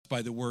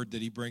by the word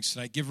that he brings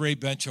tonight. Give Ray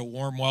Bensch a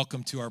warm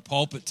welcome to our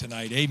pulpit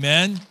tonight.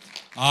 Amen.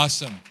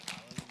 Awesome.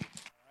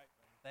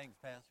 Thanks,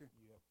 Pastor.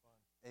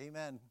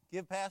 Amen.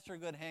 Give Pastor a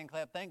good hand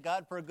clap. Thank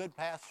God for a good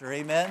pastor.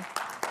 Amen.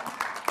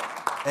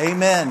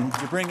 Amen.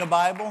 Did you bring a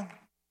Bible?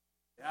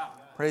 Yeah.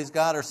 Praise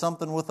God, or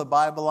something with a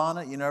Bible on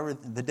it. You know,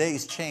 the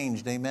day's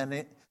changed.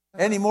 Amen.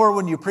 Anymore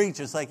when you preach,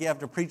 it's like you have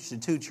to preach to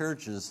two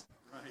churches.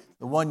 Right.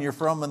 The one you're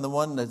from and the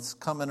one that's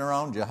coming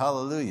around you.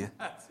 Hallelujah.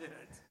 That's it.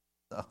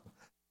 So,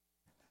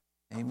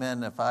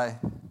 amen. If I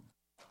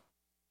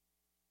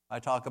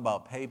talk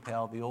about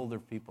PayPal, the older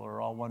people are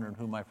all wondering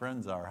who my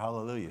friends are.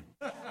 Hallelujah.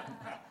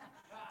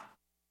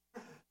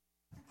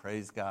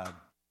 Praise God.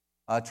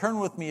 Turn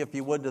with me, if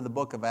you would, to the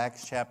book of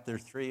Acts chapter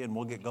 3, and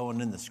we'll get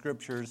going in the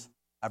scriptures.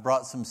 I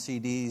brought some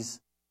CDs.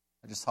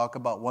 I'll just talk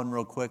about one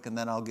real quick, and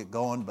then I'll get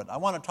going. But I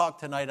want to talk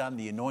tonight on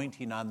the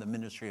anointing on the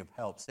ministry of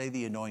help. Say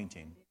the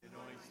anointing.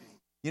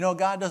 You know,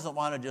 God doesn't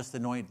want to just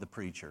anoint the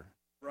preacher.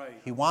 Right.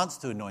 He wants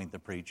to anoint the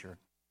preacher,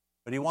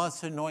 but he wants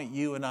to anoint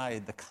you and I,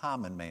 the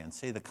common man.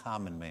 Say the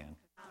common man.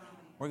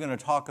 We're going to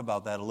talk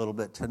about that a little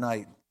bit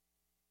tonight.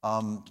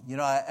 You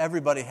know,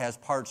 everybody has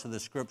parts of the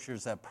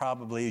scriptures that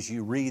probably, as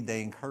you read,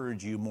 they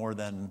encourage you more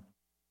than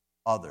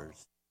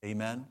others.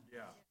 Amen? Yeah.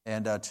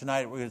 And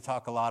tonight we're going to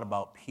talk a lot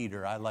about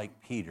Peter. I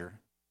like Peter.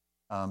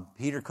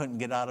 Peter couldn't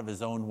get out of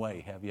his own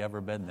way. Have you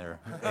ever been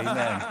there?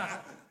 Amen.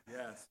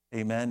 Yes.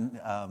 Amen.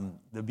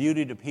 The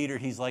beauty to Peter,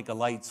 he's like a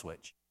light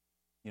switch.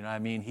 You know what I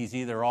mean? He's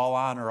either all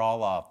on or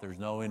all off. There's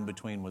no in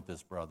between with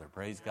this brother.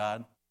 Praise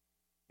God.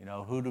 You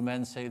know, who do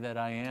men say that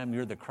I am?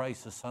 You're the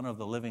Christ, the Son of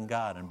the living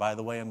God. And by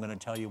the way, I'm going to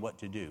tell you what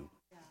to do.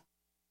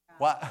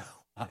 What?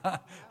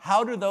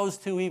 How do those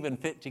two even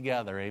fit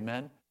together?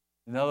 Amen?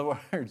 In other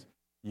words,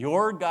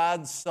 you're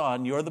God's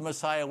son. You're the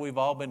Messiah we've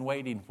all been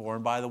waiting for.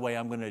 And by the way,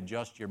 I'm going to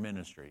adjust your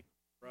ministry.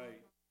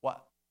 Right.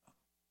 What?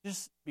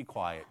 Just be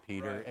quiet,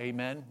 Peter. Right.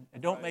 Amen?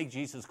 And don't make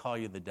Jesus call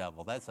you the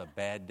devil. That's a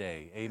bad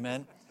day.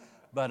 Amen?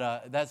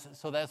 But that's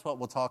what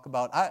we'll talk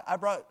about. I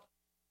brought...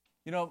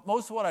 You know,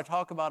 most of what I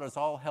talk about is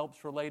all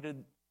helps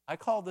related. I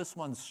call this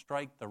one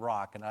Strike the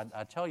Rock, and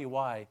I tell you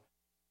why.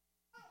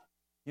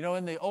 You know,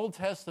 in the Old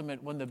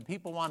Testament, when the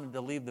people wanted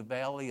to leave the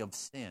valley of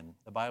sin,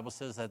 the Bible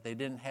says that they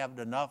didn't have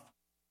enough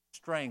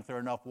strength or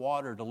enough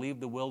water to leave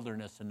the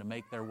wilderness and to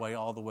make their way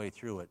all the way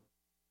through it.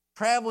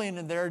 Traveling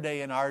in their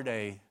day and our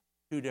day,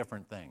 two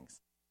different things.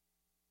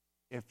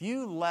 If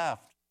you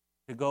left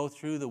to go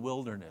through the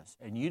wilderness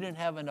and you didn't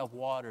have enough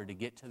water to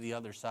get to the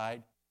other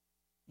side,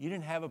 you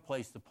didn't have a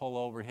place to pull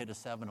over, hit a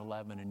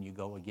 7-Eleven, and you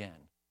go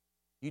again.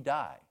 You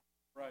die.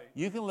 Right.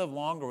 You can live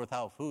longer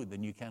without food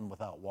than you can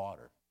without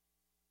water.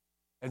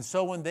 And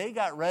so when they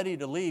got ready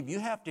to leave, you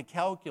have to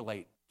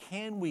calculate,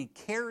 can we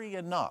carry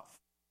enough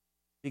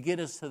to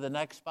get us to the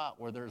next spot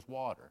where there's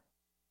water?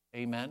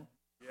 Amen?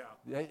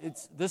 Yeah.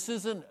 This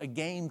isn't a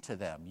game to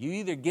them. You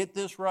either get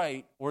this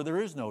right or there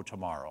is no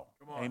tomorrow.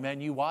 Amen?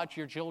 You watch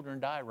your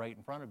children die right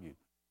in front of you.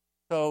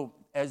 So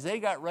as they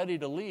got ready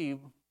to leave,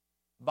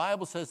 the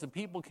Bible says the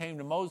people came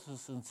to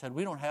Moses and said,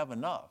 we don't have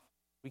enough.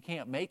 We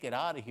can't make it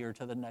out of here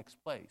to the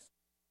next place.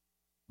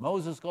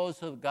 Moses goes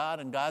to God,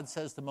 and God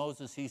says to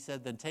Moses, he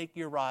said, then take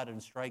your rod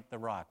and strike the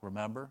rock,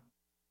 remember?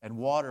 And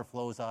water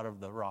flows out of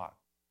the rock.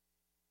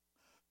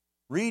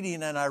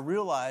 Reading, and I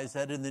realized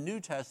that in the New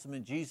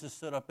Testament, Jesus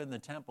stood up in the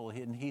temple,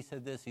 and he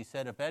said this. He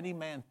said, if any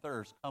man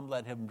thirst, come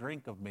let him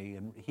drink of me,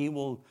 and he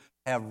will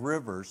have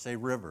rivers, say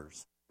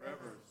rivers.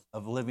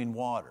 Of living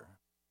water.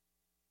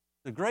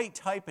 The great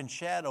type and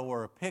shadow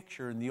or a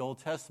picture in the Old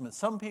Testament.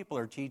 Some people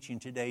are teaching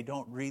today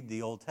don't read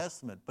the Old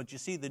Testament. But you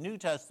see, the New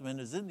Testament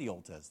is in the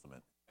Old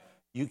Testament.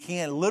 You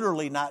can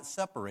literally not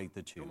separate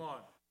the two. Come on.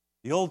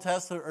 The Old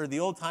Testament, or the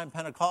old-time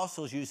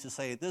Pentecostals used to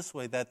say it this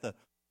way, that the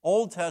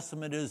Old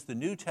Testament is the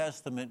New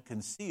Testament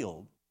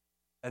concealed,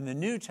 and the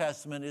New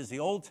Testament is the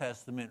Old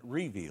Testament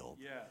revealed.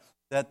 Yes.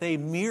 That they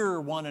mirror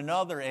one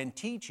another and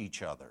teach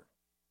each other.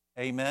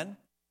 Amen?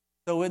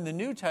 So in the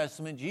New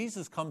Testament,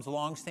 Jesus comes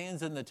along,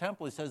 stands in the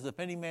temple. He says, if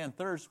any man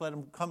thirsts, let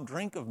him come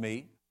drink of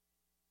me.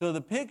 So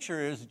the picture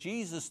is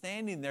Jesus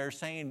standing there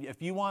saying,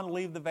 if you want to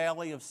leave the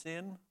valley of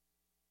sin,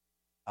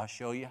 I'll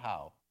show you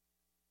how.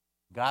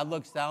 God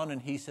looks down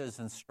and he says,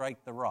 and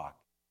strike the rock,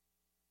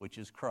 which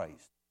is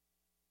Christ.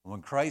 And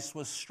when Christ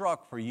was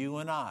struck for you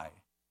and I,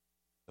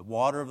 the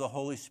water of the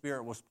Holy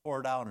Spirit was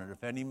poured out. And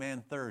if any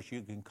man thirsts,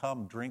 you can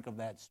come drink of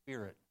that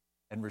Spirit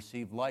and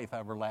receive life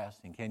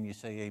everlasting. Can you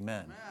say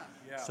amen? Amen.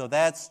 Yeah. So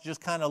that's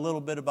just kind of a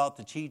little bit about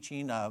the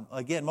teaching.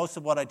 Again, most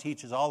of what I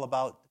teach is all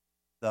about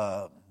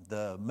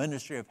the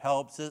ministry of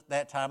helps.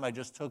 That time I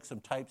just took some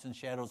types and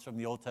shadows from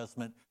the Old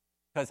Testament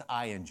because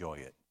I enjoy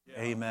it.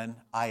 Yeah. Amen.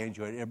 I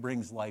enjoy it. It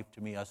brings life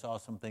to me. I saw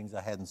some things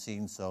I hadn't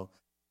seen. So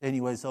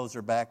anyways, those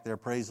are back there.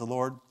 Praise the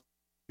Lord.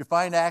 You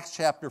find Acts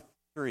chapter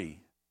 3.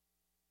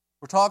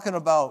 We're talking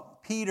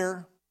about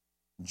Peter,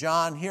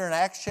 John. Here in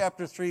Acts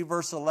chapter 3,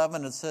 verse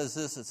 11, it says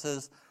this. It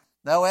says,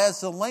 now as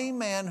the lame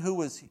man who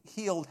was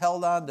healed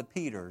held on to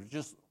Peter.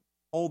 Just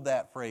hold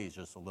that phrase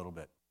just a little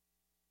bit.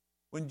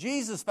 When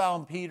Jesus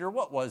found Peter,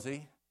 what was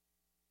he?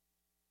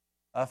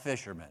 A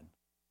fisherman.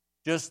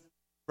 just,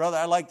 brother,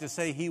 I like to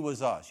say he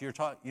was us. You're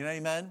talking, you know,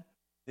 amen?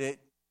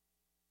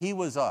 He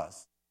was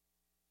us.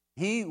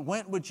 He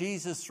went with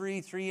Jesus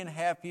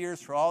 3.5 years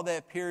for all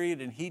that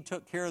period, and he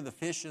took care of the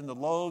fish and the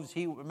loaves.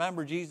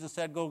 Remember, Jesus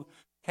said, go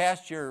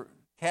cast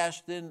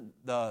in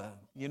the,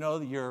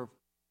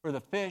 for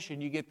the fish,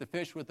 and you get the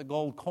fish with the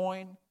gold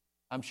coin.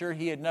 I'm sure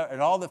he had never,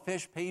 and all the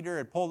fish Peter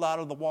had pulled out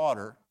of the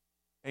water,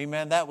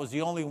 amen, that was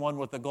the only one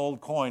with the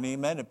gold coin,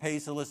 amen. It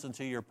pays to listen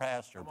to your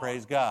pastor,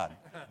 praise God,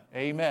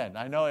 amen.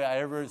 I know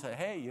everybody say,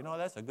 hey,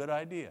 that's a good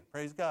idea,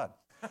 praise God.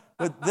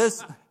 But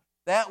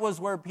that was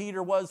where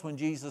Peter was when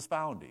Jesus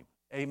found him.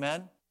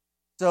 Amen.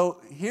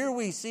 So here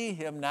we see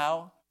him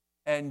now,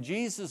 and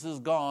Jesus is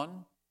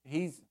gone.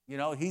 He's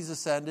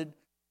ascended.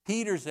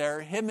 Peter's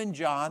there, him and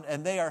John,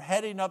 and they are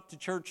heading up to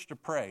church to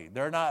pray.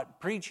 They're not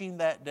preaching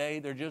that day.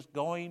 They're just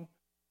going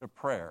to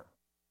prayer.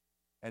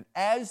 And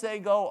as they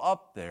go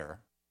up there,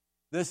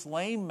 this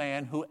lame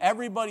man who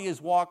everybody has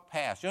walked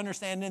past. You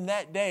understand, in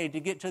that day, to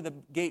get to the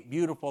gate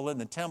beautiful in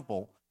the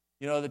temple,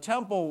 the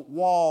temple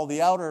wall,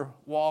 the outer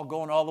wall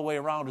going all the way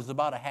around is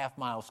about a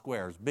half-mile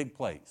square. It's a big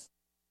place.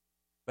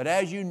 But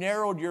as you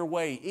narrowed your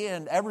way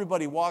in,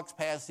 everybody walks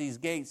past these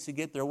gates to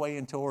get their way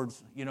in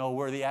towards,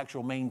 where the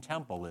actual main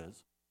temple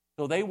is.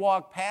 So they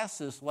walk past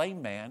this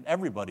lame man.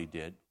 Everybody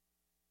did.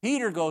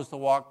 Peter goes to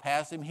walk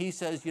past him. He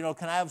says, can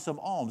I have some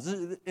alms?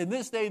 In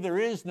this day, there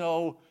is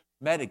no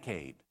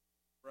Medicaid.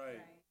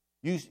 Right.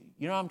 You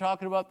know what I'm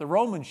talking about? The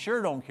Romans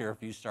sure don't care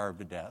if you starve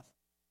to death.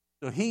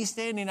 So he's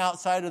standing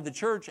outside of the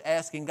church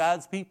asking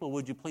God's people,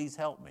 would you please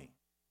help me?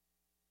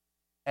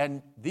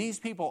 And these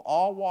people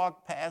all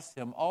walk past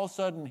him. All of a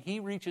sudden, he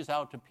reaches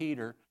out to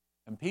Peter,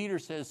 and Peter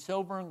says,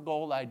 silver and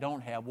gold I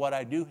don't have. What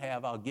I do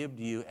have, I'll give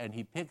to you. And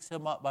he picks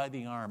him up by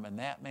the arm, and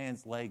that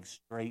man's legs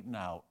straighten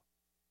out.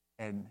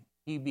 And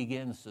he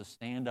begins to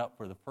stand up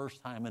for the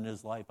first time in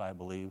his life, I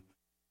believe,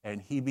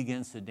 and he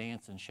begins to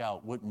dance and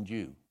shout, wouldn't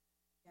you?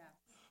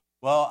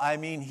 Well,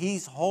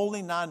 he's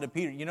holding on to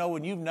Peter.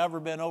 When you've never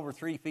been over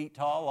 3 feet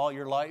tall all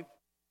your life,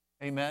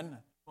 amen?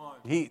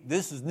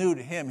 This is new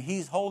to him.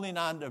 He's holding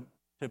on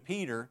to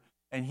Peter,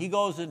 and he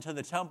goes into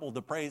the temple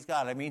to praise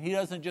God. He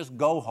doesn't just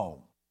go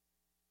home.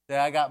 Say,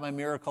 I got my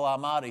miracle,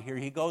 I'm out of here.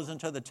 He goes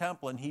into the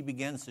temple, and he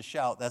begins to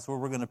shout. That's where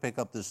we're going to pick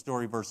up this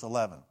story, verse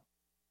 11.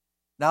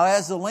 Now,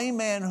 as the lame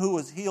man who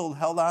was healed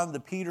held on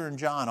to Peter and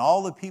John,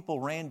 all the people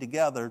ran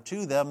together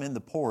to them in the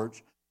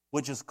porch,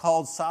 which is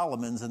called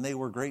Solomon's, and they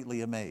were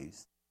greatly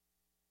amazed.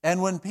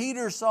 And when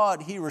Peter saw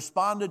it, he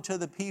responded to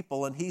the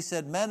people, and he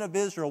said, men of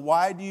Israel,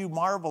 why do you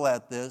marvel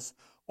at this,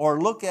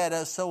 or look at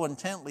us so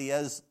intently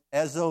as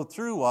though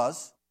through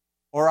us,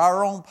 or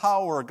our own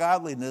power or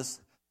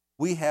godliness,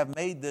 we have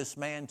made this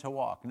man to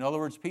walk? In other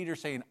words,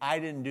 Peter's saying, I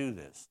didn't do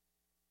this.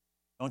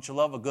 Don't you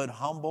love a good,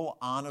 humble,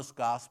 honest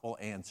gospel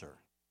answer?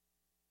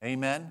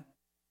 Amen?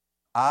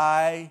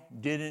 I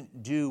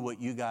didn't do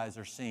what you guys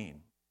are seeing.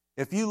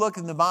 If you look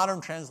in the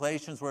modern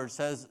translations where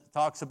it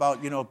talks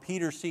about,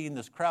 Peter seeing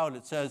this crowd,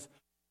 it says,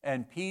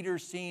 and Peter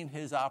seeing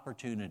his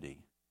opportunity.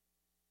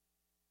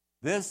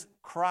 This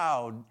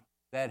crowd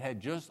that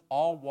had just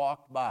all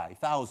walked by,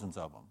 thousands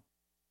of them,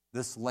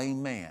 this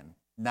lame man,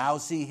 now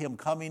see him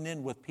coming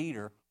in with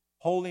Peter,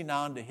 holding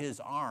on to his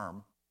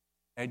arm,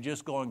 and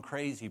just going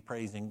crazy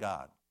praising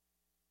God.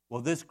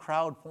 Well, this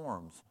crowd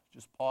forms.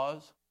 Just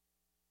pause.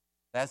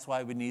 That's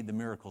why we need the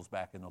miracles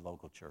back in the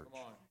local church. Come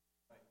on.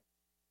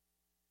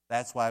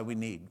 That's why we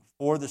need,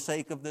 for the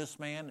sake of this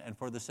man and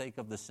for the sake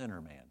of the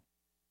sinner man,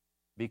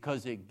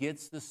 because it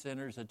gets the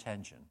sinner's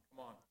attention.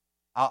 Come on.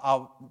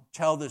 I'll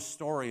tell this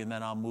story and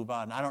then I'll move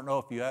on. I don't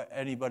know if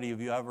anybody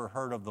of you ever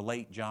heard of the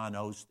late John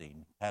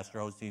Osteen. Pastor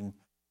Osteen,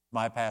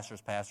 my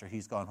pastor's pastor,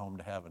 he's gone home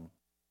to heaven.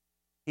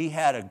 He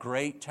had a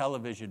great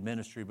television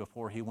ministry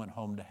before he went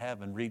home to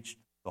heaven, reached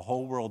the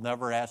whole world,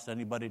 never asked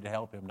anybody to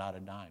help him, not a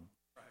dime.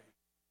 Right.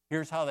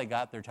 Here's how they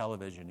got their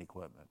television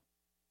equipment.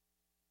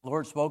 The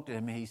Lord spoke to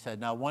him, and he said,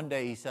 now one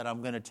day, he said,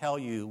 I'm going to tell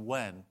you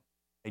when,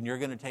 and you're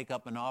going to take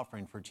up an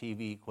offering for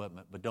TV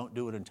equipment, but don't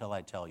do it until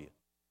I tell you.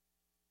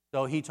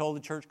 So he told the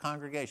church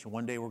congregation,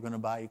 one day we're going to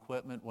buy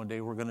equipment, one day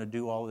we're going to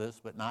do all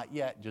this, but not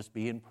yet, just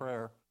be in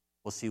prayer.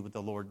 We'll see what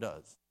the Lord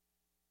does.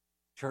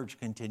 Church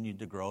continued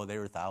to grow. They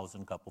were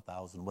 1,000, couple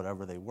thousand,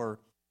 whatever they were.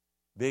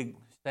 Big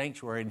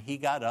sanctuary, and he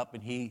got up,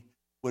 and he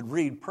would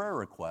read prayer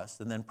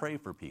requests and then pray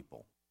for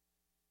people.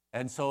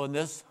 And so in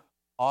this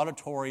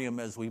auditorium,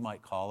 as we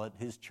might call it,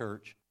 his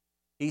church,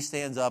 he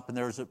stands up, and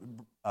there's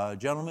a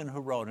gentleman who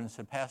wrote and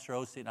said, Pastor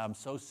Osteen, I'm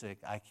so sick,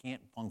 I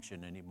can't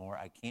function anymore.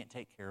 I can't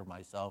take care of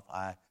myself.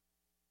 I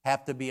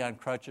have to be on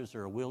crutches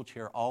or a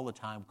wheelchair all the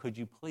time. Could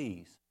you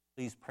please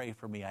pray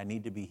for me? I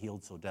need to be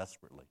healed so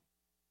desperately.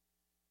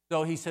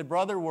 So he said,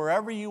 brother,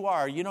 wherever you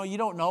are, you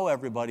don't know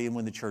everybody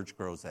when the church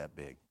grows that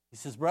big. He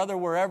says, brother,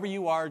 wherever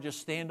you are,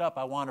 just stand up.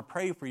 I want to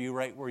pray for you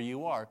right where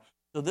you are.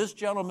 So this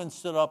gentleman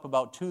stood up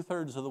about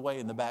 2/3 of the way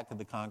in the back of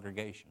the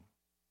congregation.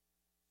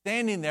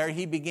 Standing there,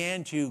 he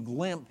began to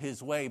limp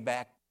his way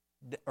back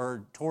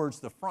or towards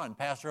the front.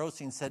 Pastor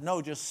Osteen said,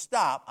 no, just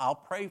stop. I'll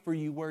pray for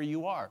you where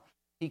you are.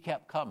 He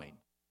kept coming.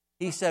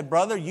 He said,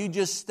 brother, you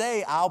just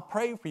stay. I'll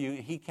pray for you.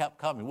 He kept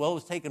coming. Well, it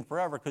was taking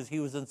forever because he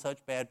was in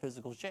such bad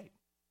physical shape.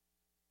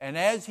 And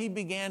as he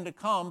began to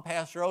come,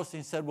 Pastor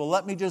Osteen said, well,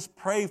 let me just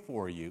pray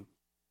for you.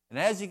 And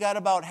as he got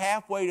about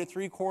halfway to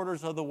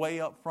 3/4 of the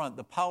way up front,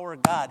 the power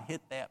of God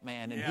hit that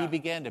man, and he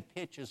began to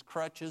pitch his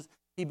crutches.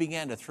 He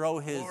began to throw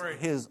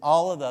his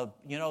all of the,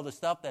 the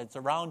stuff that's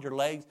around your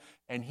legs,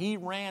 and he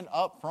ran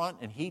up front,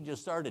 and he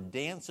just started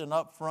dancing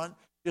up front,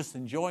 just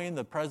enjoying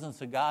the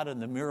presence of God and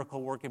the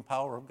miracle-working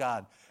power of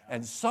God.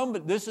 And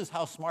this is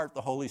how smart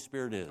the Holy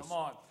Spirit is. Come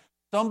on.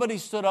 Somebody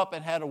stood up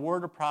and had a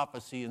word of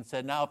prophecy and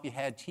said, now if you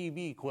had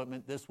TV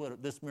equipment,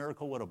 this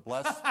miracle would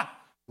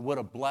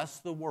have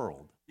blessed the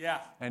world. Yeah.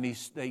 And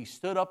they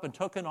stood up and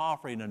took an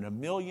offering, and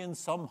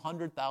some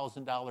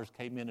 $100,000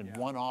 came in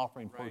one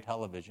offering for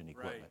television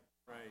equipment.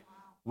 Right.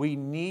 We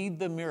need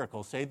the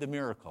miracle. Say the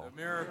miracle. The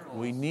miracle.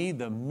 We need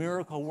the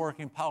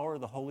miracle-working power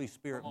of the Holy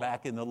Spirit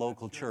back in the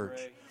local church.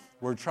 Ray.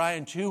 We're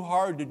trying too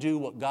hard to do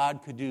what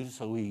God could do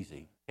so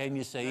easy. Can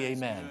you say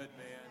amen? Good, man.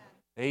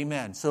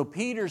 Amen. So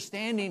Peter,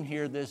 standing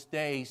here this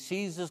day,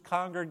 sees his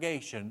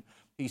congregation,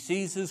 he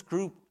sees his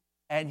group,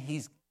 and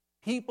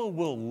people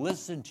will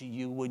listen to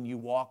you when you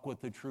walk with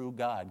the true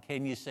God.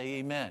 Can you say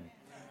amen?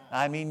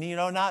 I mean,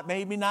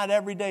 maybe not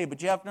every day,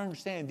 but you have to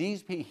understand,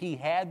 these people, he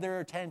had their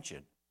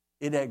attention.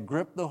 It had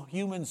gripped the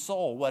human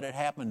soul, what had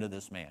happened to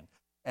this man.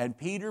 And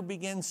Peter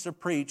begins to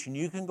preach, and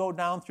you can go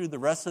down through the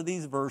rest of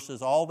these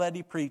verses, all that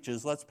he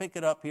preaches. Let's pick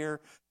it up here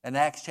in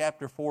Acts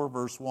chapter 4,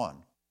 verse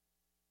 1.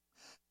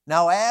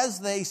 Now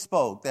as they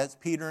spoke, that's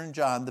Peter and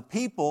John, the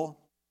priest,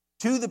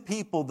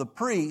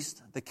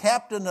 the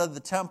captain of the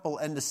temple,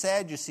 and the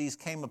Sadducees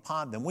came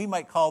upon them. We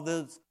might call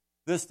this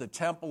the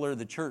temple or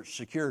the church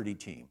security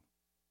team.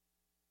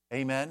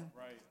 Amen?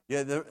 Right.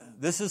 Yeah,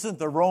 this isn't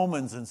the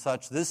Romans and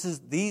such.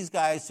 These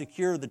guys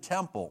secure the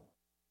temple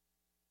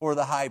for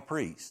the high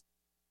priest.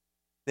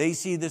 They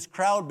see this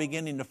crowd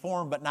beginning to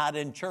form, but not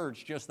in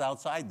church, just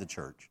outside the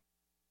church.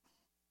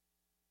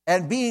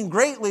 And being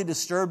greatly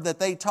disturbed that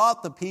they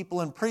taught the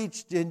people and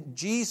preached in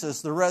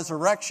Jesus the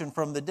resurrection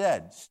from the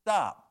dead.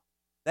 Stop.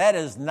 That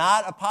is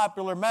not a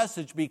popular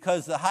message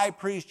because the high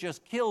priest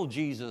just killed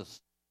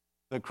Jesus,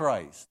 the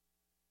Christ.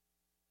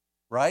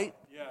 Right?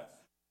 Yes.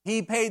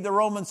 He paid the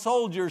Roman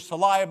soldiers to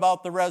lie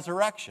about the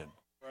resurrection.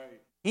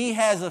 Right. He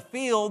has a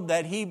field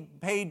that he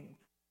paid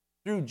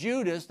through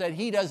Judas that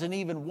he doesn't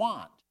even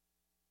want,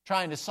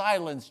 trying to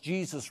silence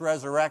Jesus'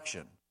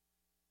 resurrection.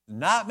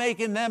 Not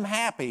making them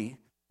happy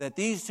that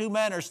these two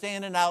men are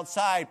standing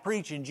outside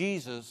preaching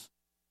Jesus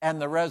and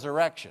the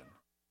resurrection.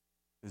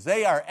 Because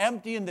they are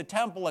emptying the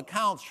temple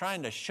accounts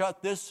trying to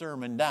shut this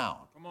sermon down.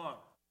 Come on.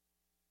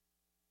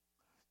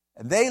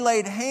 And they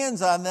laid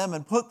hands on them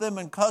and put them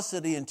in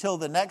custody until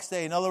the next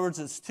day. In other words,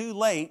 it's too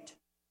late.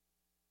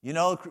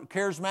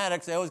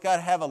 Charismatics, they always got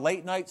to have a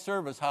late night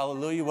service,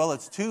 hallelujah. Well,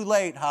 it's too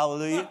late,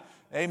 hallelujah.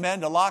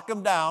 Amen, to lock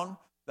them down.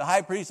 The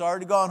high priest's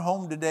already gone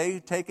home today,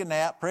 take a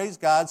nap, praise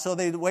God, so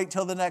they wait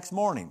till the next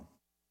morning.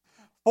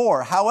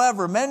 4,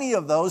 however, many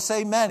of those,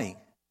 say many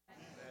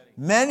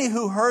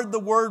who heard the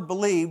word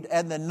believed,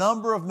 and the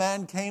number of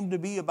men came to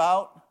be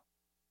about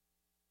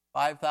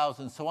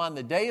 5,000. So on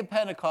the day of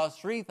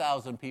Pentecost,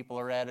 3,000 people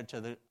are added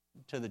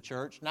to the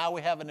church. Now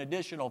we have an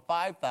additional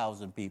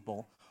 5,000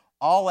 people,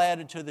 all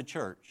added to the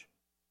church.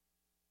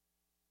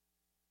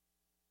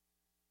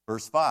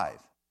 Verse 5.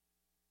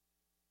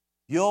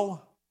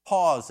 You'll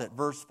pause at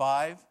verse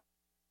 5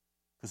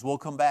 because we'll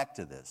come back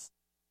to this.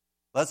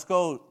 Let's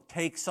go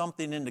take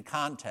something into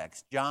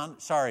context.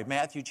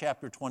 Matthew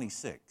chapter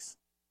 26.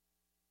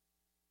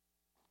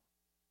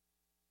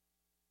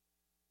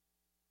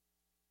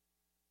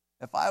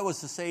 If I was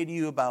to say to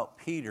you about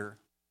Peter,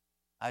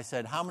 I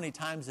said, how many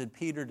times did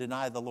Peter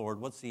deny the Lord?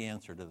 What's the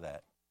answer to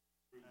that?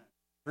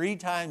 3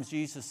 times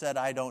Jesus said,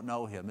 I don't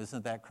know him.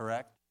 Isn't that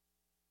correct?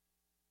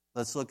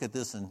 Let's look at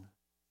this in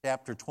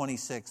chapter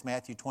 26,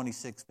 Matthew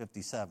 26,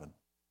 57.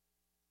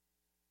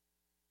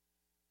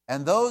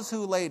 And those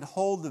who laid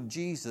hold of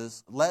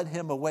Jesus led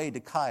him away to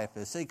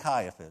Caiaphas. Say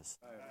Caiaphas.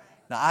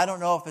 Now, I don't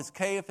know if it's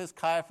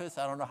Caiaphas.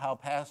 I don't know how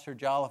Pastor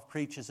Jolliff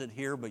preaches it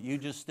here, but you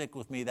just stick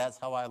with me. That's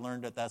how I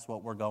learned it. That's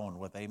what we're going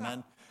with.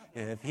 Amen?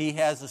 If he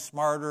has a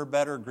smarter,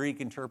 better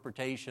Greek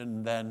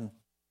interpretation, then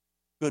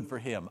good for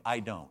him. I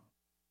don't.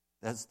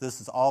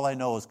 This is all I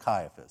know is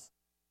Caiaphas.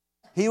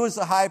 He was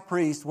the high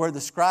priest where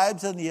the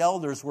scribes and the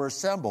elders were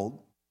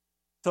assembled.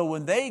 So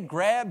when they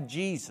grabbed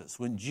Jesus,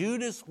 when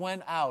Judas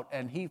went out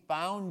and he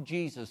found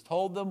Jesus,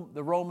 told them,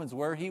 the Romans,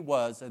 where he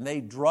was, and they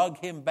drug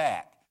him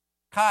back,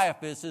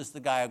 Caiaphas is the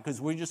guy, because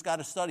we just got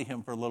to study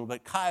him for a little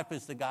bit.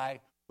 Caiaphas is the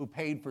guy who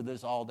paid for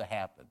this all to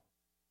happen,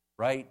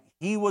 right?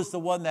 He was the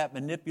one that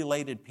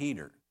manipulated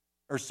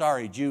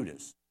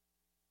Judas.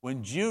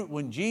 When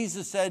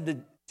Jesus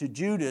said to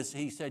Judas,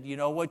 he said, you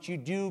know what you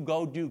do,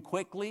 go do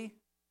quickly.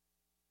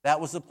 That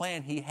was the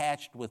plan he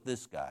hatched with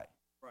this guy.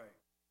 Right.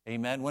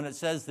 Amen. When it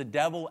says the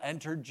devil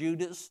entered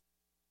Judas,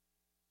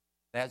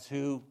 that's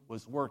who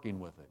was working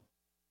with him.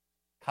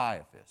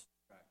 Caiaphas.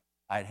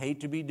 I'd hate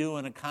to be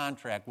doing a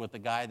contract with the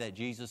guy that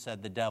Jesus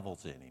said the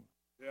devil's in him.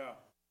 Yeah.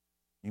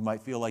 You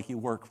might feel like you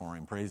work for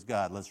him. Praise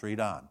God. Let's read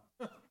on.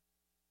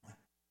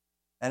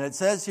 And it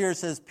says here,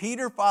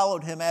 Peter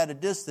followed him at a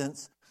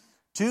distance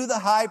to the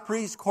high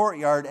priest's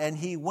courtyard, and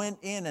he went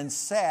in and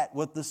sat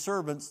with the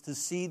servants to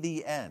see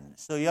the end.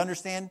 So you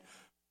understand?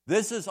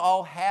 This is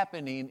all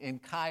happening in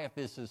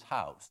Caiaphas'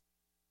 house.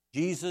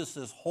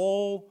 Jesus'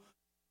 whole,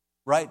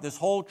 this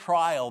whole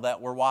trial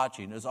that we're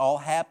watching is all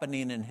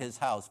happening in his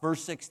house.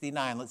 Verse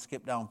 69, let's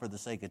skip down for the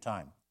sake of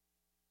time.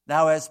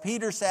 Now, as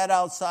Peter sat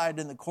outside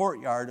in the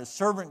courtyard, a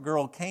servant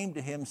girl came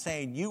to him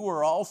saying, "You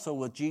were also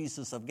with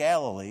Jesus of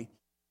Galilee."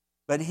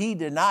 But he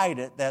denied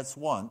it, that's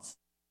once,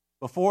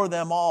 before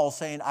them all,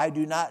 saying, "I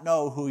do not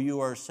know what you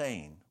are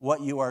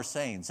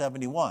saying.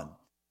 71.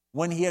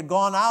 When he had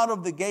gone out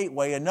of the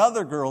gateway,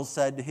 another girl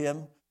said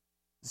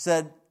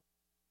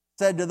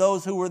to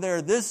those who were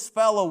there, "This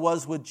fellow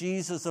was with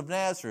Jesus of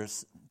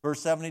Nazareth."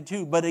 Verse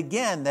 72. But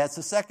again, that's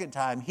the second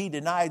time, he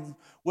denied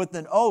with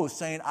an oath,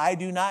 saying, "I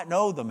do not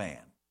know the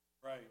man."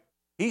 Right.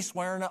 He's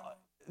swearing.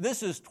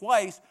 This is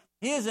twice.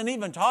 He isn't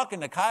even talking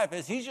to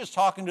Caiaphas. He's just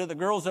talking to the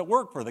girls that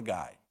work for the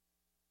guy.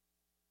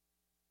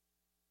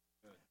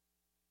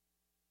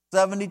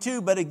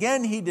 72, but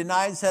again he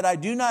denied, said, "I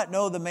do not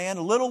know the man."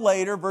 A little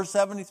later, verse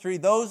 73,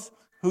 those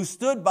who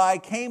stood by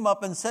came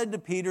up and said to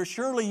Peter,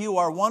 "Surely you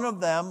are one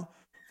of them,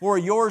 for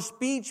your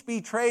speech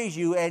betrays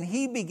you." And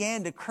he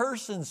began to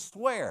curse and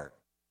swear,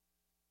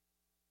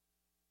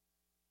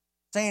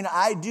 saying,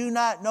 "I do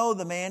not know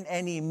the man."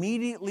 And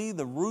immediately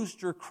the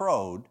rooster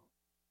crowed.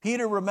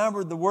 Peter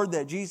remembered the word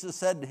that Jesus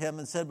said to him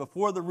and said,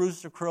 "Before the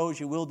rooster crows,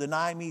 you will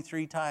deny me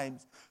 3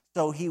 times.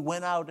 So he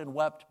went out and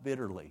wept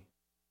bitterly.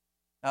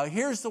 Now,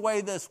 here's the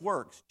way this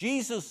works.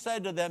 Jesus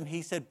said to them,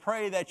 he said,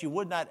 "Pray that you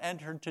would not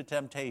enter into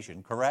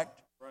temptation,"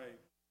 correct? Right.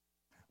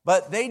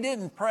 But they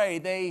didn't pray,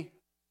 they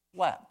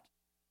slept.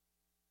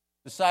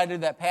 Decided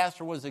that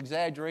pastor was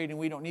exaggerating,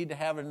 we don't need to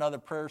have another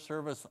prayer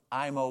service,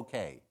 I'm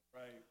okay.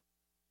 Right.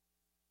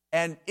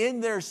 And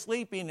in their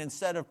sleeping,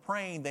 instead of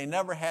praying, they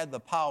never had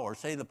the power,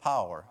 say the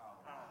power.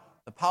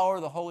 The power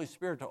of the Holy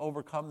Spirit to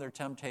overcome their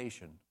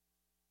temptation.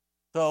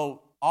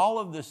 So all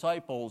of the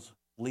disciples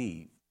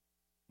leave.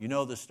 You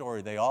know the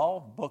story. They all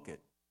book it.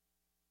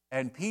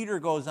 And Peter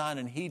goes on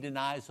and he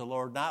denies the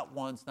Lord not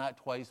once, not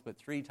twice, but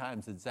 3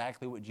 times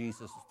exactly what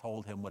Jesus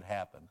told him would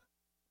happen.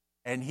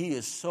 And he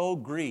is so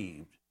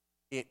grieved,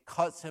 it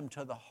cuts him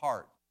to the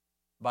heart.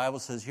 The Bible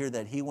says here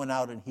that he went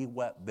out and he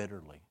wept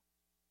bitterly.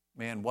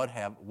 Man,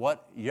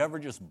 you ever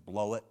just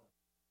blow it?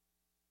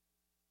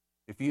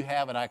 If you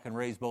haven't, I can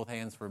raise both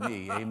hands for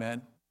me.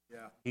 Amen?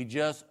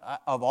 Yeah.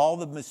 Of all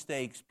the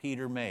mistakes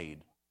Peter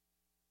made,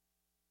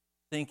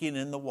 sinking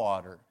in the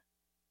water,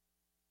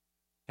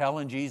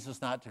 telling Jesus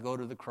not to go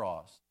to the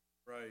cross.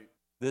 Right.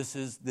 This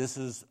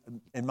is,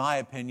 in my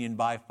opinion,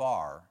 by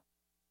far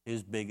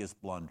his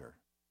biggest blunder.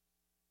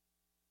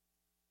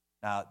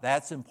 Now,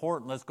 that's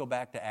important. Let's go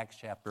back to Acts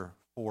chapter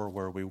 4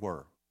 where we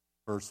were.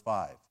 Verse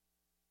 5.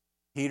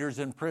 Peter's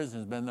in prison.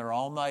 He's been there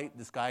all night.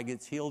 This guy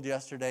gets healed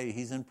yesterday.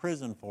 He's in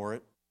prison for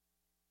it.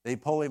 They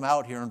pull him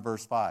out here in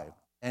verse 5.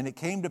 And it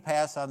came to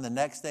pass on the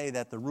next day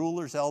that the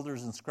rulers,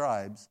 elders, and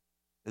scribes,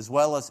 as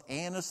well as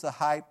Annas the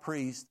high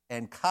priest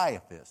and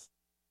Caiaphas,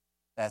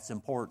 that's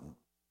important,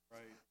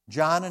 right,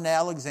 John and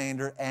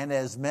Alexander, and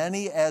as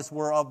many as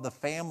were of the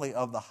family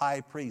of the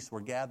high priest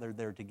were gathered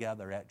there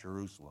together at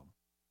Jerusalem.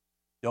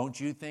 Don't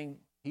you think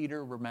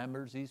Peter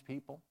remembers these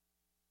people?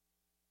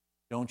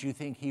 Don't you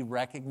think he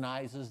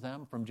recognizes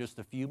them from just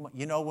a few months?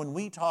 You know, when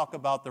we talk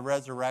about the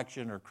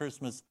resurrection or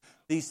Christmas,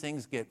 these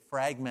things get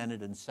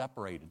fragmented and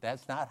separated.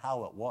 That's not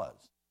how it was.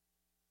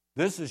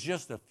 This is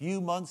just a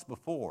few months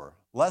before,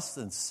 less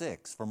than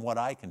 6 from what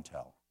I can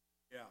tell,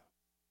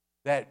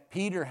 that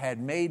Peter had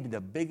made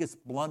the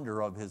biggest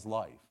blunder of his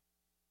life.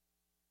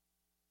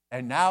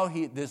 And now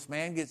this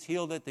man gets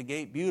healed at the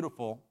gate,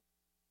 beautiful.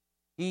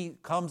 He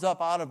comes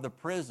up out of the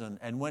prison,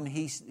 and when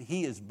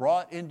he is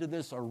brought into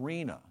this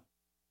arena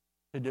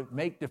to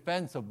make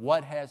defense of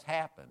what has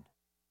happened,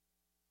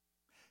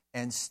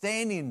 and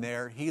standing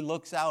there, he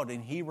looks out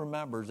and he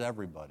remembers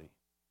everybody.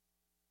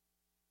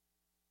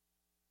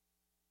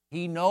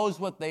 He knows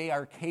what they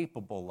are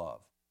capable of.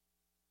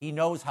 He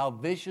knows how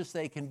vicious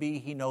they can be.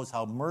 He knows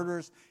how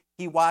murderous.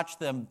 He watched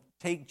them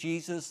take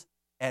Jesus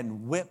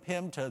and whip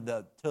him till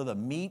the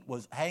meat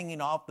was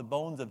hanging off the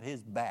bones of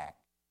his back.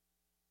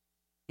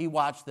 He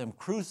watched them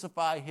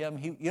crucify him.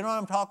 You know what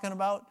I'm talking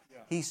about? Yeah.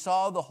 He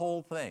saw the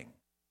whole thing.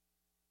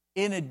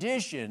 In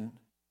addition,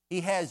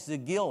 he has the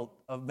guilt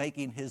of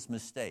making his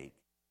mistake.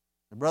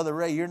 Brother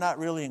Ray, you're not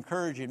really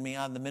encouraging me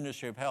on the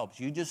ministry of helps.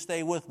 You just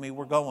stay with me.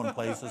 We're going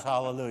places.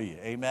 Hallelujah.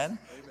 Amen?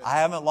 Amen. I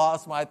haven't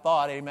lost my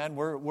thought. Amen?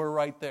 We're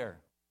right there.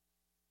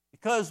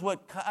 Because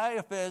what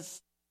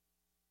Caiaphas,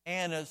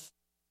 Annas,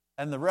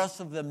 and the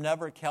rest of them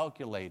never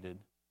calculated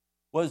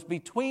was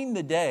between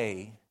the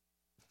day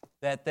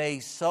that they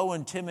so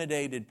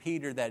intimidated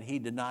Peter that he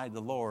denied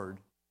the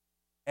Lord,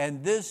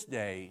 and this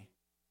day,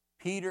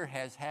 Peter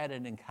has had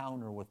an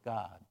encounter with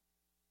God.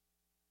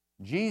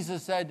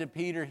 Jesus said to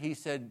Peter, he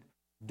said,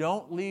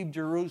 "Don't leave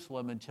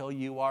Jerusalem until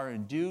you are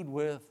endued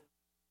with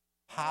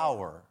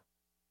power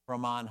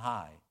from on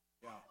high.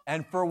 Yeah.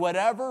 And for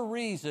whatever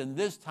reason,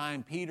 this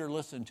time Peter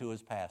listened to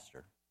his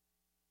pastor.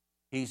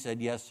 He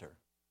said, yes, sir.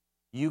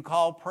 You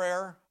call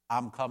prayer,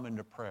 I'm coming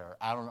to prayer.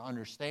 I don't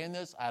understand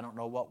this. I don't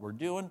know what we're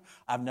doing.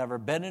 I've never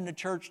been in a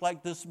church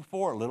like this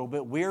before. A little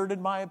bit weird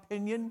in my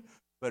opinion.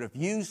 But if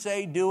you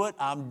say do it,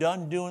 I'm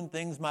done doing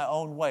things my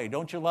own way.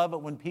 Don't you love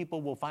it when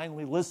people will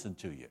finally listen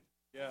to you?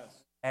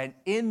 Yes. And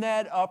in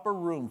that upper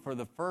room, for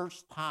the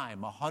first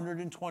time,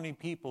 120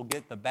 people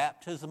get the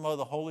baptism of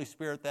the Holy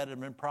Spirit that had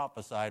been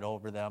prophesied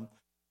over them.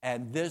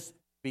 And this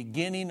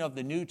beginning of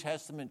the New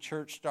Testament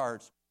church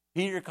starts.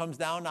 Peter comes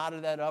down out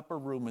of that upper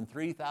room, and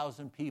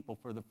 3,000 people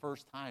for the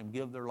first time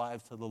give their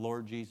lives to the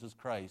Lord Jesus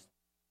Christ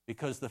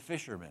because the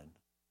fisherman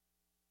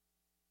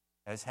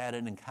has had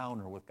an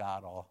encounter with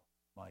God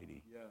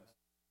Almighty. Yes.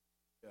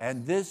 Yes.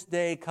 And this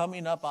day,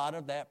 coming up out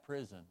of that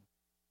prison,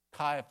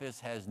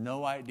 Caiaphas has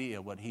no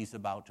idea what he's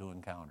about to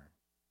encounter.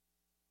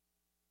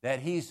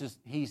 That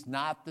he's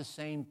not the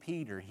same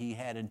Peter he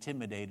had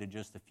intimidated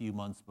just a few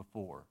months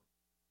before.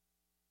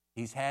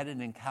 He's had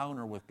an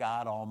encounter with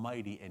God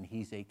Almighty, and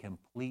he's a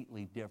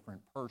completely different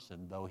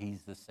person, though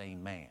he's the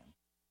same man.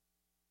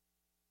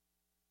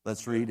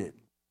 Let's read it.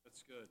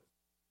 That's good.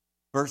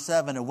 Verse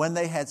 7, and when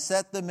they had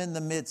set them in the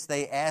midst,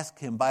 they asked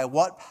him, by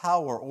what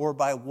power or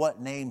by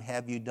what name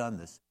have you done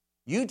this?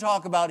 You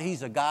talk about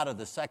he's a God of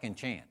the second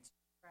chance.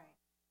 Right.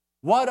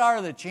 What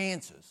are the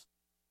chances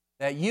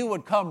that you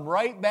would come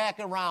right back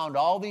around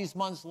all these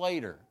months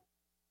later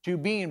to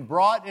being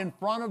brought in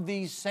front of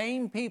these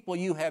same people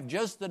you have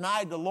just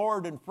denied the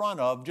Lord in front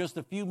of just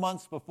a few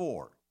months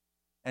before,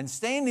 and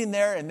standing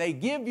there and they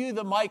give you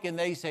the mic and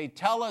they say,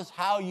 tell us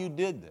how you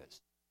did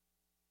this?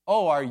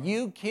 Oh, are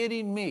you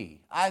kidding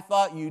me? I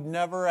thought you'd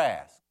never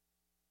ask.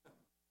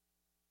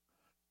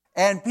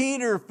 And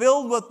Peter,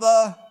 filled with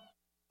the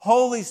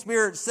Holy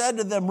Spirit, said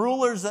to them,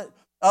 rulers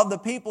of the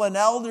people and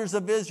elders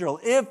of Israel,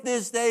 if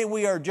this day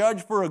we are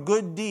judged for a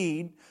good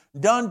deed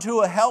done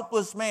to a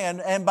helpless man,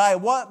 and by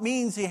what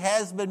means he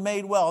has been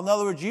made well. In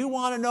other words, you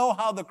want to know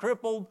how the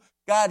crippled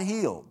got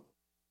healed.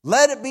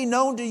 Let it be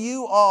known to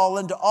you all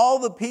and to all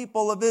the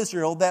people of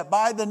Israel that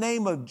by the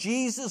name of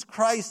Jesus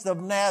Christ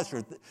of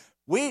Nazareth,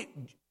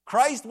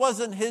 Christ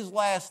wasn't his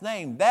last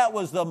name. That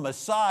was the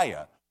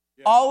Messiah.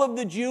 Yeah. All of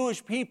the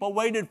Jewish people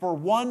waited for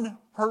one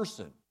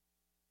person,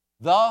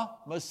 the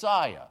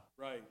Messiah.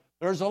 Right.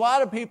 There's a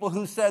lot of people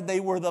who said they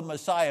were the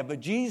Messiah,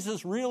 but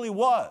Jesus really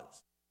was.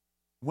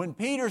 When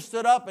Peter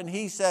stood up and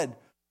he said,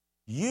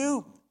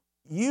 you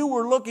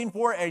were looking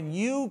for and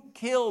you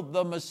killed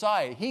the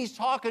Messiah. He's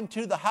talking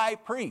to the high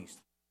priest.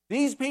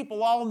 These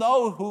people all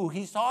know who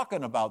he's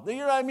talking about. You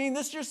know what I mean?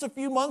 This is just a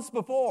few months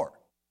before.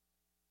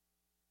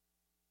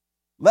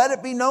 Let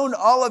it be known to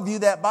all of you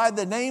that by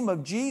the name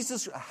of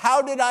Jesus,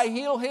 how did I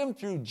heal him?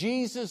 Through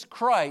Jesus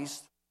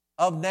Christ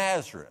of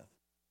Nazareth.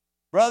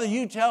 Brother,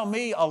 you tell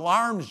me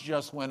alarms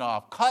just went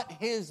off. Cut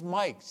his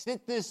mic.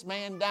 Sit this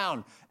man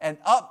down. And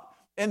up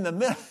in the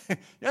middle,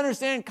 you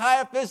understand,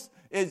 Caiaphas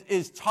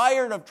is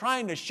tired of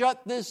trying to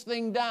shut this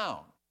thing down.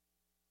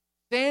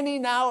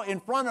 Standing now in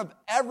front of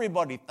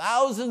everybody,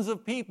 thousands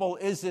of people,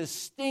 is this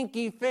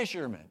stinky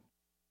fisherman.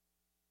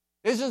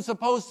 Isn't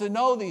supposed to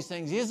know these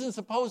things. He isn't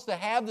supposed to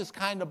have this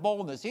kind of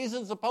boldness. He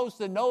isn't supposed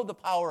to know the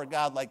power of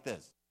God like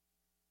this.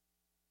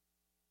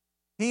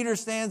 Peter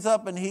stands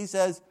up and he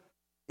says,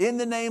 in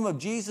the name of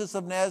Jesus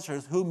of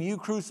Nazareth, whom you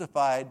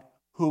crucified,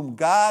 whom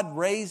God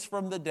raised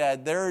from the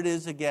dead, there it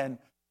is again,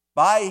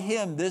 by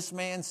him this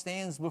man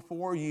stands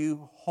before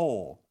you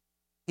whole.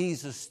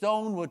 He's a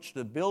stone which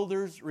the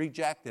builders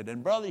rejected.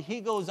 And brother,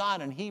 he goes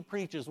on and he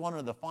preaches one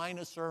of the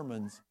finest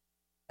sermons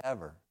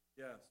ever.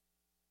 Yes.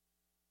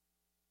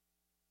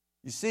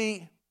 You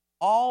see,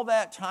 all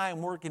that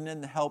time working in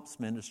the helps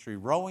ministry,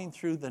 rowing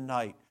through the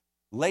night,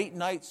 late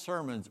night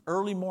sermons,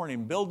 early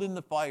morning, building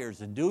the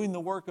fires and doing the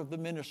work of the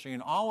ministry,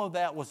 and all of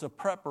that was a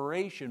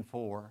preparation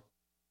for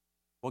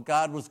what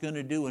God was going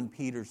to do in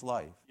Peter's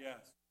life.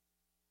 Yes.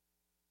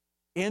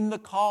 In the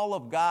call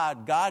of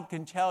God, God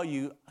can tell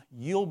you,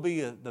 you'll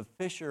be the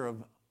fisher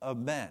of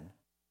men.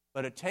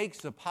 But it takes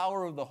the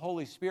power of the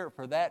Holy Spirit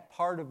for that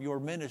part of your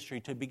ministry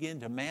to begin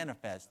to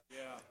manifest.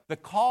 Yeah. The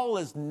call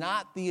is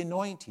not the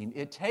anointing.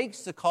 It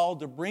takes the call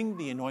to bring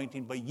the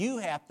anointing, but you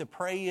have to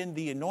pray in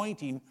the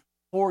anointing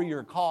for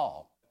your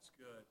call. That's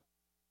good.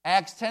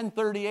 Acts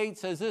 10:38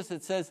 says this.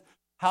 It says,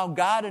 how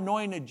God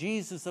anointed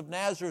Jesus of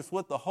Nazareth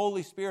with the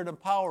Holy Spirit and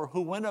power,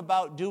 who went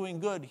about doing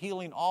good,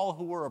 healing all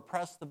who were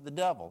oppressed of the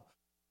devil.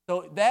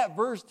 So that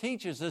verse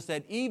teaches us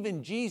that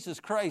even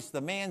Jesus Christ,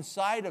 the man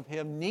side of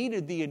him,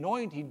 needed the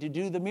anointing to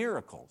do the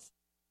miracles.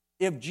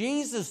 If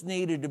Jesus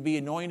needed to be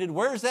anointed,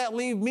 where does that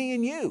leave me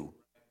and you?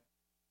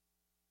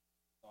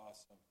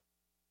 Awesome.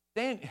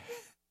 Then,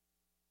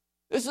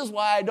 this is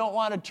why I don't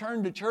want to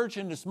turn the church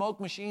into smoke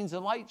machines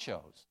and light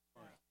shows.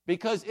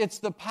 Because it's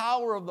the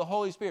power of the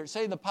Holy Spirit.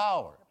 Say the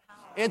power.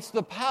 It's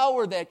the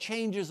power that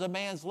changes a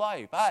man's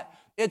life.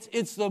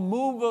 It's the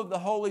move of the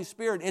Holy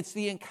Spirit. It's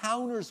the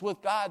encounters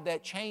with God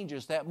that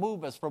changes, that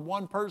move us from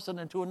one person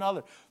into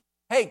another.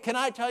 Hey, can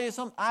I tell you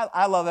something?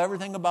 I love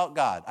everything about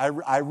God.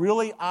 I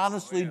really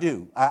honestly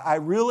do. I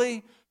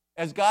really,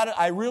 as God,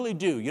 I really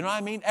do. You know what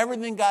I mean?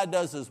 Everything God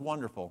does is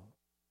wonderful.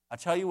 I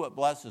tell you what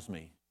blesses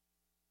me.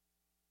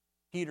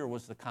 Peter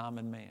was the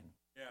common man.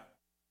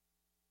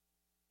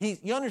 Yeah.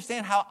 You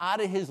understand how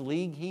out of his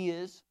league he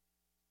is?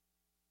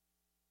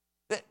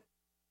 The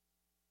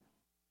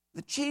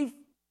chief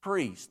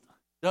priest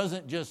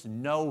doesn't just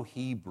know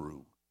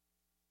Hebrew.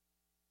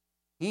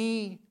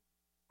 He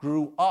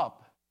grew up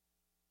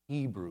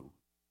Hebrew.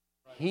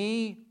 Right.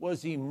 He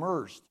was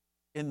immersed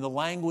in the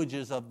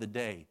languages of the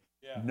day.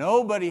 Yeah.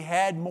 Nobody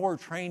had more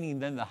training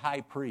than the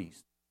high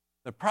priest.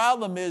 The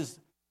problem is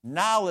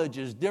knowledge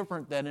is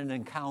different than an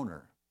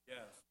encounter. Yes.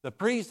 The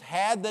priest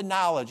had the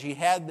knowledge. He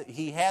had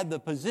the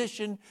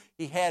position.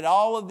 He had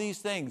all of these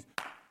things.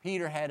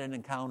 Peter had an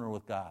encounter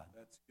with God.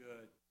 That's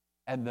good.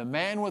 And the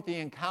man with the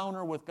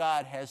encounter with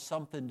God has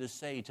something to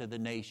say to the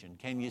nation.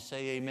 Can you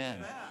say amen?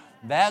 Amen.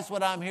 That's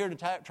what I'm here to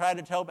try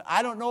to tell.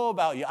 I don't know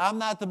about you. I'm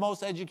not the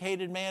most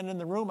educated man in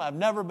the room. I've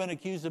never been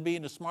accused of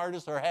being the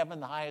smartest or having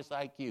the highest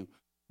IQ.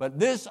 But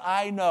this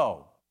I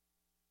know.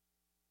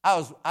 I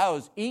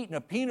was eating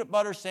a peanut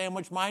butter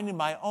sandwich, minding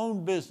my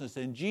own business,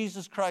 and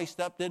Jesus Christ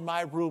stepped in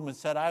my room and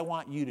said, I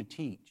want you to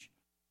teach.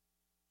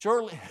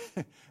 Shortly,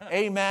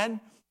 amen.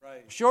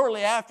 Right.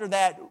 Shortly after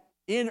that,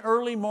 in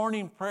early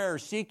morning prayer,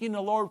 seeking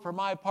the Lord for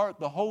my part,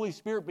 the Holy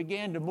Spirit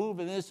began to move,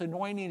 and this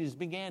anointing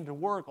began to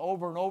work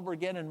over and over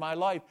again in my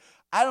life.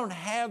 I don't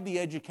have the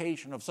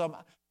education of some.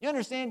 You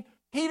understand?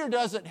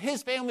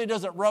 His family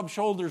doesn't rub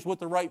shoulders with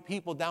the right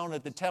people down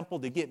at the temple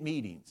to get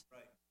meetings.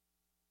 Right.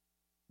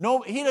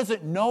 No, he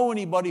doesn't know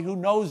anybody who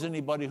knows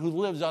anybody who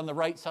lives on the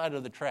right side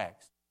of the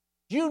tracks.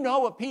 Do you know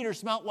what Peter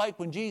smelled like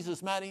when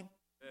Jesus met him?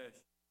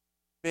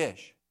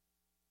 Fish.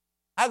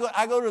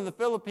 I go to the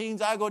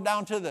Philippines. I go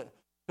down to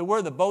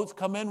where the boats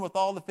come in with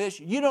all the fish.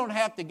 You don't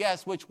have to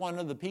guess which one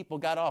of the people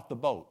got off the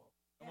boat.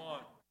 Come on.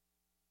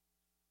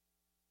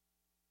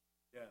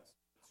 Yes.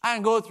 I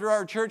can go through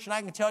our church and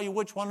I can tell you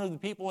which one of the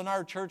people in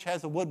our church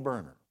has a wood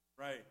burner.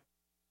 Right.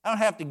 I don't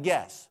have to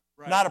guess.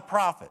 Right. Not a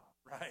prophet.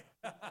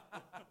 Right.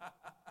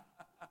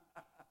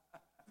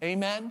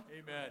 Amen?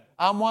 Amen.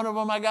 I'm one of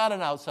them. I got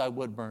an outside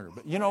wood burner.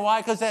 But you know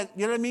why? Because you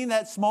know what I mean?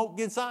 That smoke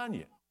gets on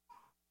you.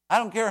 I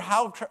don't care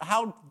how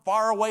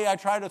far away I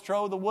try to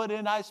throw the wood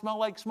in, I smell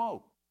like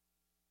smoke.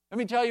 Let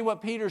me tell you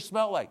what Peter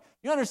smelled like.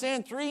 You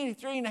understand, three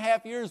and a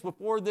half years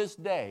before this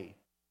day,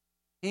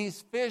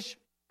 he's fish,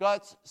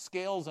 guts,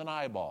 scales, and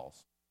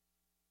eyeballs.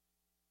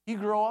 He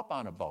grew up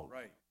on a boat.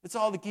 Right. That's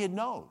all the kid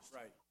knows.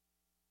 Right.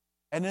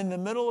 And in the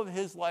middle of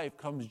his life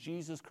comes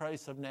Jesus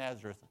Christ of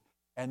Nazareth,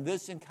 and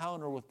this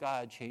encounter with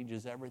God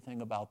changes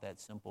everything about that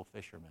simple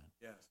fisherman.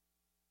 Yes.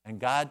 And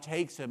God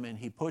takes him and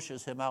he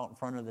pushes him out in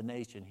front of the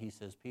nation. He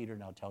says, Peter,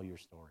 now tell your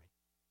story.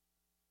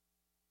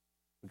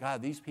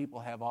 God, these people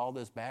have all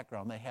this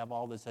background. They have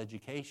all this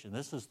education.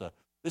 This is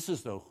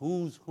the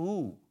who's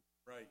who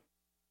right.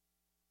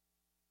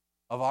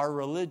 of our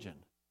religion.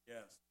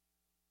 Yes.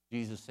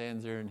 Jesus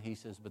stands there and he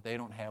says, but they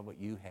don't have what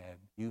you have.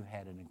 You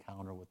had an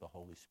encounter with the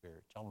Holy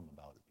Spirit. Tell them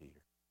about it,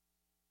 Peter.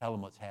 Tell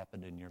them what's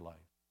happened in your life.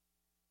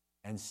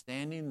 And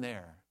standing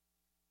there,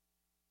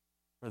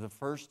 for the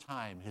first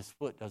time, his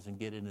foot doesn't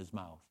get in his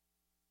mouth.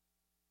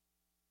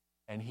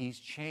 And he's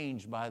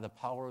changed by the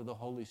power of the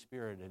Holy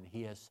Spirit, and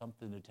he has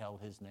something to tell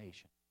his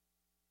nation.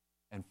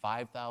 And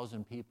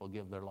 5,000 people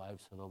give their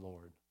lives to the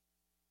Lord.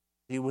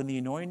 See, when the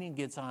anointing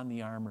gets on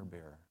the armor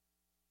bearer,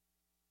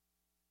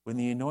 when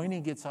the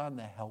anointing gets on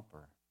the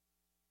helper,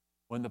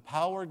 when the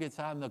power gets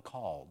on the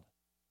called,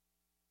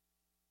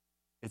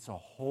 it's a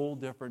whole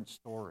different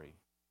story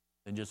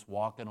than just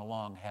walking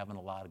along having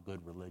a lot of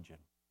good religion.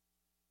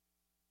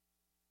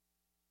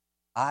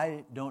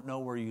 I don't know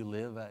where you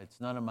live.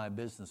 It's none of my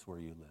business where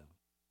you live.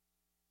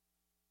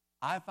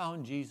 I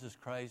found Jesus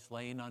Christ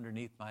laying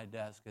underneath my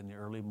desk in the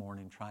early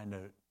morning trying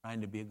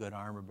to be a good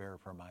armor bearer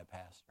for my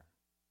pastor.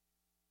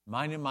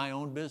 Minding my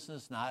own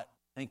business, not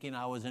thinking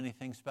I was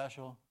anything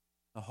special,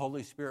 the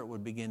Holy Spirit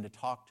would begin to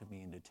talk to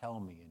me and to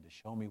tell me and to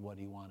show me what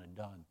he wanted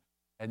done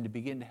and to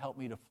begin to help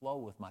me to flow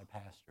with my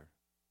pastor.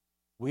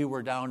 We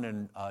were down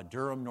in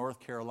Durham, North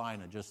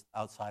Carolina, just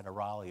outside of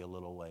Raleigh a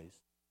little ways.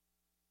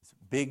 It's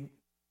big.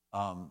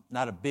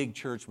 Not a big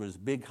church, but it's a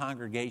big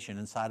congregation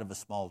inside of a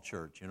small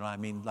church. You know what I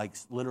mean? Like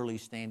literally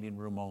standing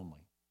room only.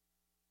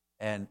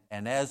 And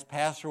as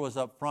pastor was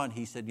up front,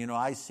 he said, you know,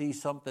 I see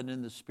something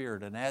in the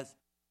Spirit. And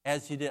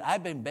as he did,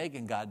 I've been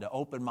begging God to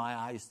open my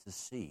eyes to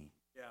see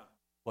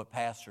what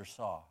pastor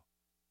saw.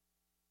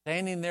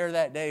 Standing there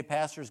that day,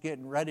 pastor's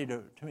getting ready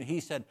to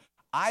he said,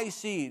 I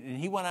see, and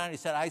he went on and he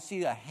said, I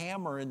see a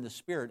hammer in the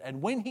Spirit.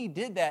 And when he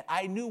did that,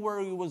 I knew where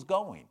he was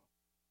going.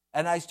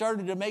 And I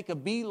started to make a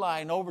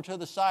beeline over to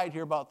the side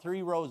here about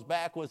 3 rows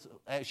back.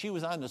 She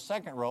was on the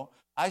second row.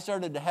 I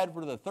started to head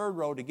for the third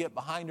row to get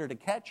behind her to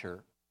catch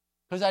her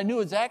because I knew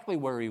exactly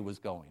where he was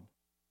going.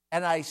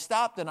 And I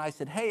stopped and I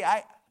said, hey,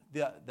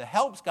 the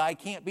helps guy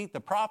can't beat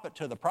the prophet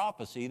to the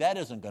prophecy. That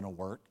isn't going to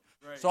work.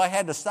 Right. So I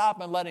had to stop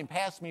and let him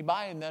pass me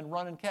by and then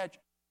run and catch.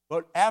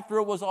 But after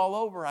it was all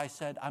over, I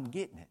said, I'm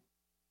getting it.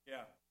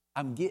 Yeah.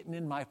 I'm getting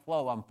in my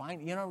flow. I'm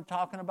finding, you know what I'm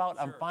talking about?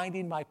 Sure. I'm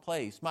finding my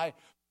place. My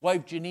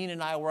wife, Janine,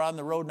 and I were on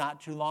the road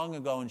not too long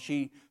ago, and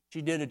she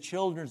did a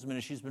children's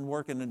ministry. She's been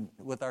working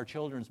with our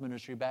children's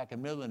ministry back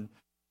in Midland.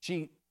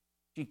 She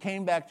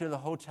came back to the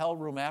hotel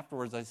room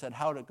afterwards. I said,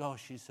 how'd it go?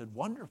 She said,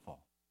 wonderful.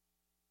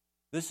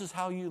 This is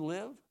how you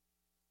live?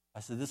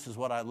 I said, this is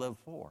what I live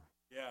for.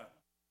 Yeah.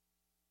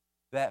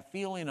 That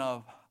feeling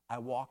of, I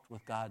walked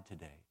with God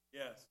today.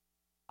 Yes.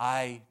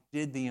 I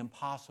did the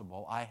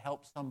impossible. I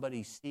helped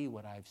somebody see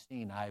what I've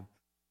seen. I've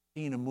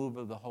seen a move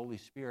of the Holy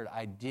Spirit.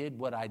 I did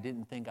what I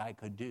didn't think I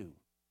could do.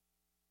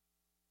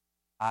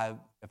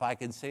 If I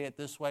can say it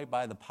this way,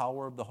 by the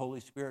power of the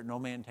Holy Spirit, no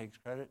man takes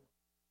credit.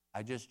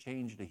 I just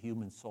changed a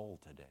human soul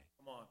today.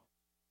 Come on.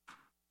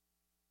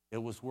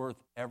 It was worth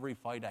every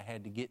fight I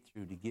had to get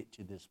through to get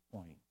to this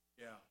point.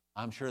 Yeah.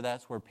 I'm sure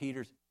that's where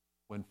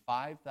when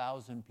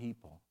 5,000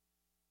 people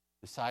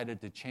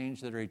decided to change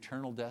their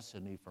eternal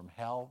destiny from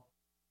hell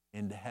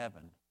into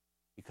heaven,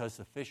 because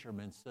the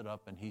fisherman stood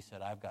up and he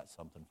said, I've got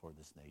something for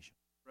this nation.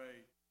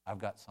 Right. I've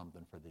got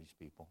something for these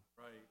people.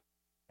 Right.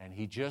 And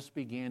he just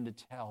began to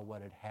tell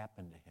what had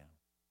happened to him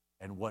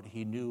and what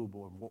he knew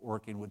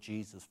working with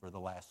Jesus for the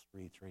last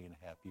 3.5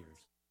 years.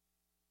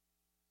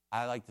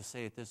 I like to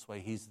say it this way,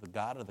 he's the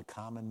God of the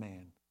common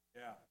man.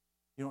 Yeah.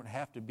 You don't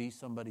have to be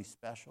somebody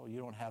special. You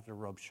don't have to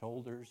rub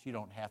shoulders. You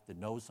don't have to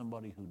know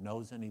somebody who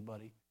knows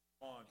anybody.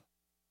 Come on.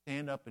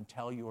 Stand up and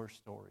tell your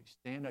story.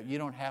 Stand up. You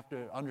don't have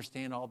to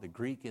understand all the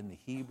Greek and the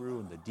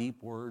Hebrew and the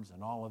deep words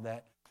and all of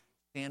that.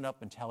 Stand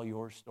up and tell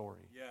your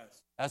story.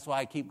 Yes. That's why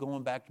I keep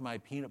going back to my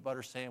peanut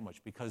butter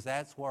sandwich, because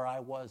that's where I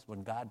was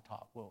when God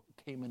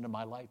came into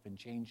my life and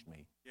changed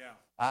me.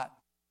 Yeah.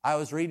 I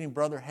was reading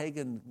Brother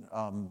Hagin.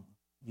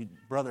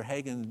 Brother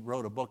Hagin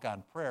wrote a book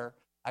on prayer.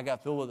 I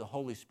got filled with the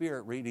Holy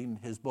Spirit reading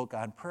his book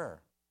on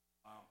prayer.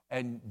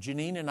 And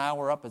Janine and I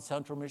were up at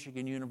Central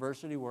Michigan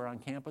University. We're on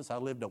campus. I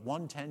lived at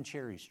 110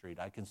 Cherry Street.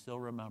 I can still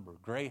remember.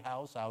 Gray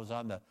house. I was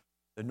on the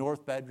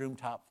north bedroom,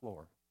 top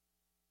floor.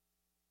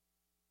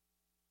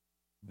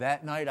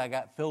 That night, I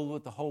got filled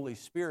with the Holy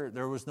Spirit.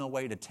 There was no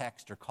way to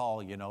text or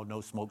call, no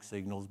smoke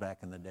signals back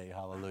in the day.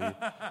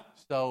 Hallelujah.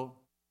 So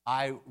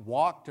I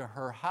walked to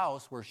her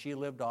house where she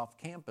lived off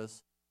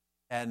campus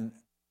and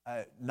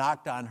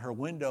knocked on her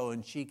window,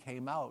 and she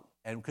came out.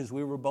 And because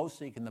we were both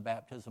seeking the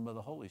baptism of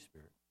the Holy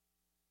Spirit.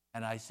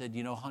 And I said,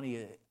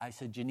 honey, I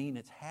said, Janine,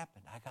 it's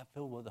happened. I got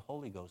filled with the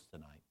Holy Ghost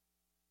tonight.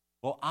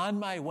 Well, on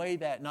my way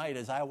that night,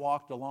 as I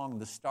walked along,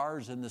 the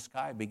stars in the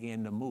sky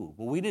began to move.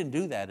 Well, we didn't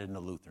do that in the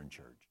Lutheran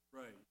church.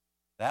 Right.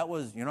 That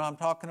was, what I'm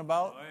talking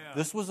about? Oh, yeah.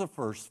 This was a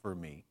first for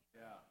me.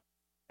 Yeah.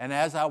 And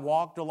as I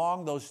walked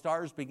along, those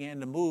stars began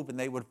to move, and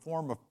they would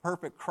form a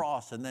perfect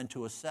cross, and then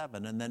to a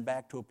 7, and then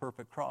back to a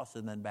perfect cross,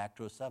 and then back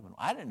to a 7.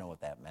 I didn't know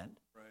what that meant.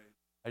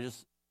 Right.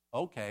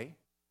 Okay.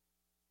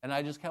 And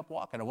I just kept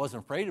walking. I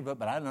wasn't afraid of it,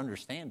 but I didn't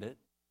understand it.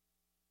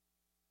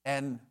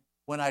 And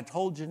when I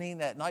told Janine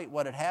that night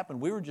what had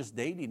happened, we were just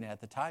dating at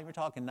the time. We're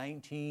talking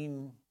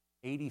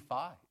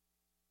 1985.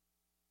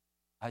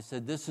 I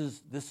said, this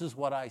is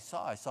what I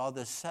saw. I saw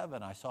this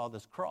 7. I saw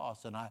this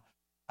cross. And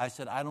I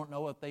said, I don't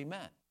know what they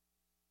meant.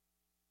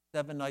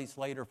 7 nights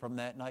later from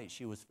that night,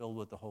 she was filled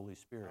with the Holy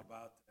Spirit. How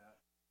about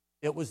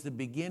that? It was the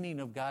beginning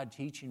of God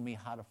teaching me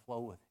how to flow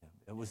with him.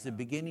 It was the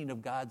beginning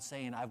of God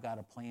saying, I've got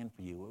a plan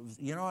for you. It was,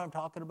 you know what I'm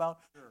talking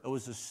about? Sure. It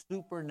was a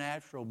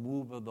supernatural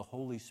move of the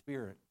Holy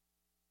Spirit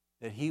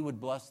that he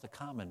would bless the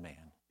common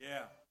man.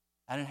 Yeah.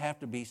 I didn't have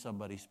to be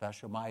somebody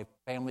special. My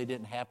family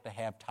didn't have to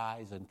have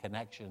ties and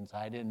connections.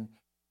 I didn't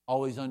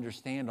always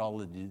understand all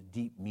the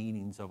deep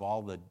meanings of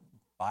all the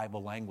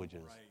Bible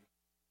languages. Right.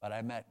 But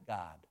I met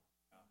God.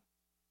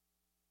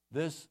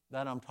 This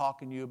that I'm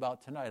talking to you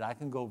about tonight, I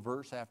can go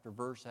verse after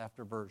verse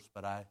after verse,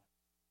 but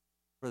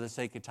for the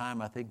sake of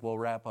time, I think we'll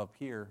wrap up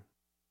here.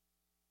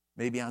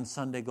 Maybe on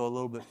Sunday go a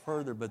little bit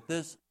further, but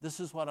this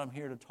is what I'm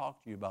here to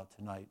talk to you about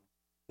tonight.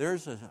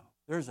 There's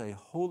a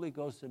Holy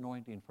Ghost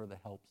anointing for the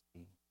helps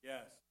team.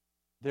 Yes.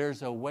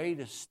 There's a way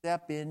to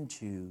step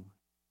into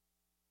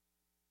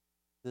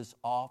this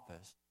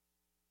office,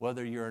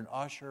 whether you're an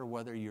usher,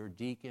 whether you're a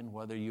deacon,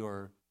 whether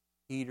you're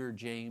Peter,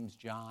 James,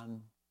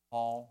 John,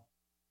 Paul.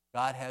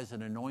 God has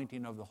an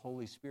anointing of the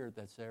Holy Spirit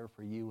that's there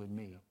for you and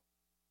me.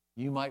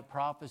 You might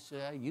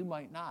prophesy, you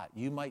might not.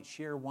 You might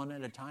share one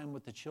at a time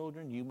with the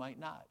children, you might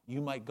not.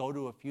 You might go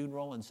to a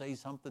funeral and say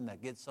something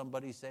that gets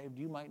somebody saved,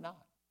 you might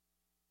not.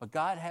 But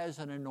God has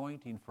an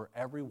anointing for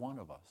every one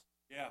of us.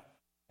 Yeah.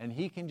 And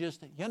he can you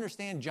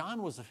understand,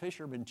 John was a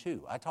fisherman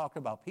too. I talked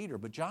about Peter,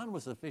 but John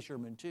was a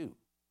fisherman too.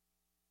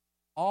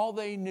 All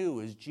they knew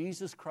is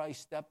Jesus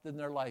Christ stepped in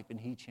their life and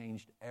he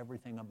changed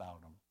everything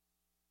about them.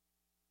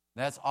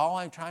 That's all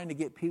I'm trying to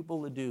get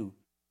people to do.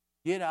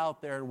 Get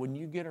out there, and when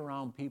you get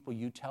around people,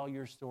 you tell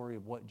your story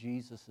of what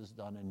Jesus has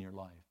done in your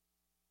life.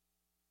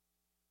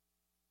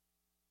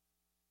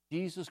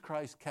 Jesus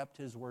Christ kept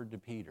his word to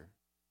Peter.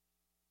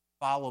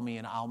 Follow me,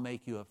 and I'll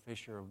make you a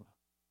fisher of,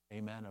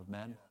 amen, of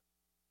men.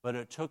 But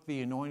it took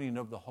the anointing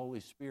of the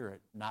Holy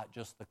Spirit, not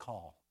just the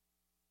call.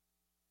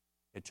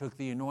 It took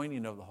the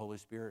anointing of the Holy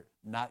Spirit,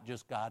 not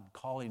just God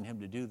calling him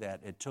to do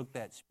that. It took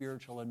that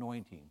spiritual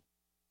anointing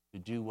to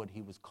do what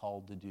he was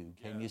called to do.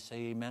 Can you say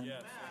amen?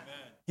 Yes,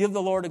 amen. Give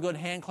the Lord a good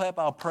hand clap.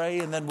 I'll pray,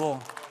 and then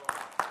we'll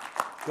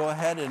go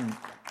ahead and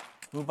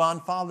move on.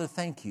 Father,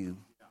 thank you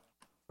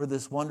for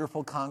this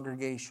wonderful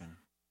congregation.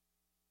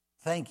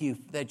 Thank you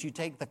that you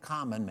take the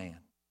common man